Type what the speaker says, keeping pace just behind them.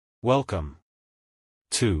Welcome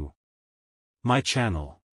to my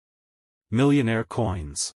channel, Millionaire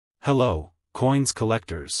Coins. Hello, coins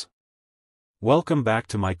collectors. Welcome back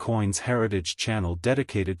to my Coins Heritage channel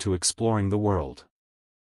dedicated to exploring the world.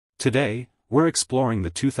 Today, we're exploring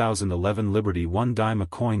the 2011 Liberty 1 dime, a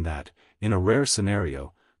coin that, in a rare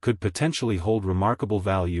scenario, could potentially hold remarkable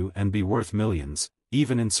value and be worth millions,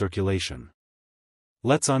 even in circulation.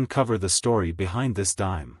 Let's uncover the story behind this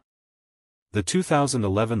dime. The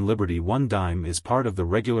 2011 Liberty 1 dime is part of the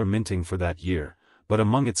regular minting for that year, but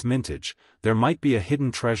among its mintage, there might be a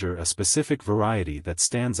hidden treasure, a specific variety that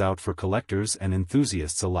stands out for collectors and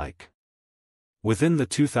enthusiasts alike. Within the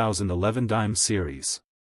 2011 dime series,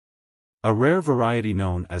 a rare variety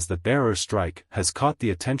known as the bearer strike has caught the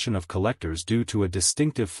attention of collectors due to a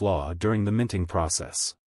distinctive flaw during the minting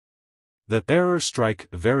process. The bearer strike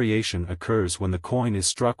variation occurs when the coin is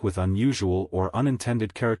struck with unusual or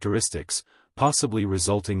unintended characteristics, possibly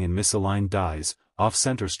resulting in misaligned dies,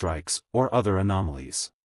 off-center strikes, or other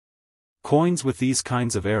anomalies. Coins with these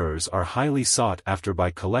kinds of errors are highly sought after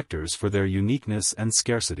by collectors for their uniqueness and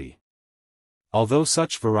scarcity. Although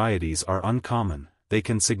such varieties are uncommon, they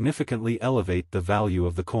can significantly elevate the value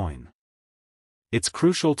of the coin. It's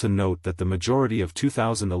crucial to note that the majority of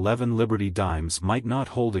 2011 Liberty dimes might not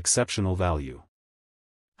hold exceptional value.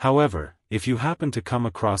 However, if you happen to come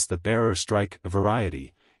across the bearer strike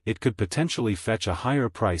variety, it could potentially fetch a higher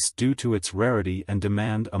price due to its rarity and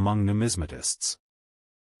demand among numismatists.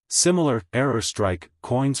 Similar error strike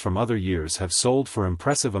coins from other years have sold for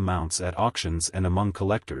impressive amounts at auctions and among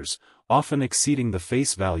collectors, often exceeding the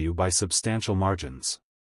face value by substantial margins.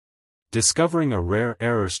 Discovering a rare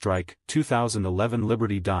error strike 2011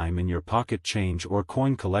 Liberty dime in your pocket change or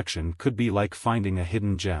coin collection could be like finding a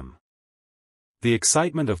hidden gem. The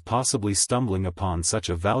excitement of possibly stumbling upon such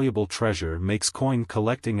a valuable treasure makes coin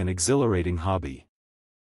collecting an exhilarating hobby.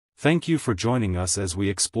 Thank you for joining us as we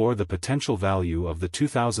explore the potential value of the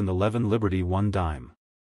 2011 Liberty 1 dime.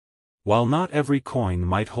 While not every coin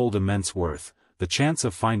might hold immense worth, the chance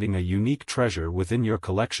of finding a unique treasure within your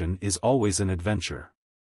collection is always an adventure.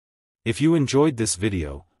 If you enjoyed this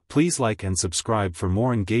video, please like and subscribe for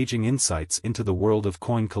more engaging insights into the world of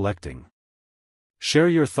coin collecting. Share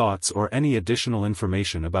your thoughts or any additional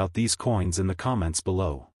information about these coins in the comments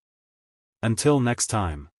below. Until next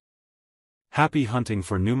time, happy hunting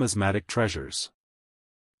for numismatic treasures.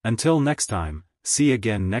 Until next time, see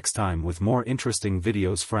again next time with more interesting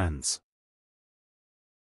videos, friends.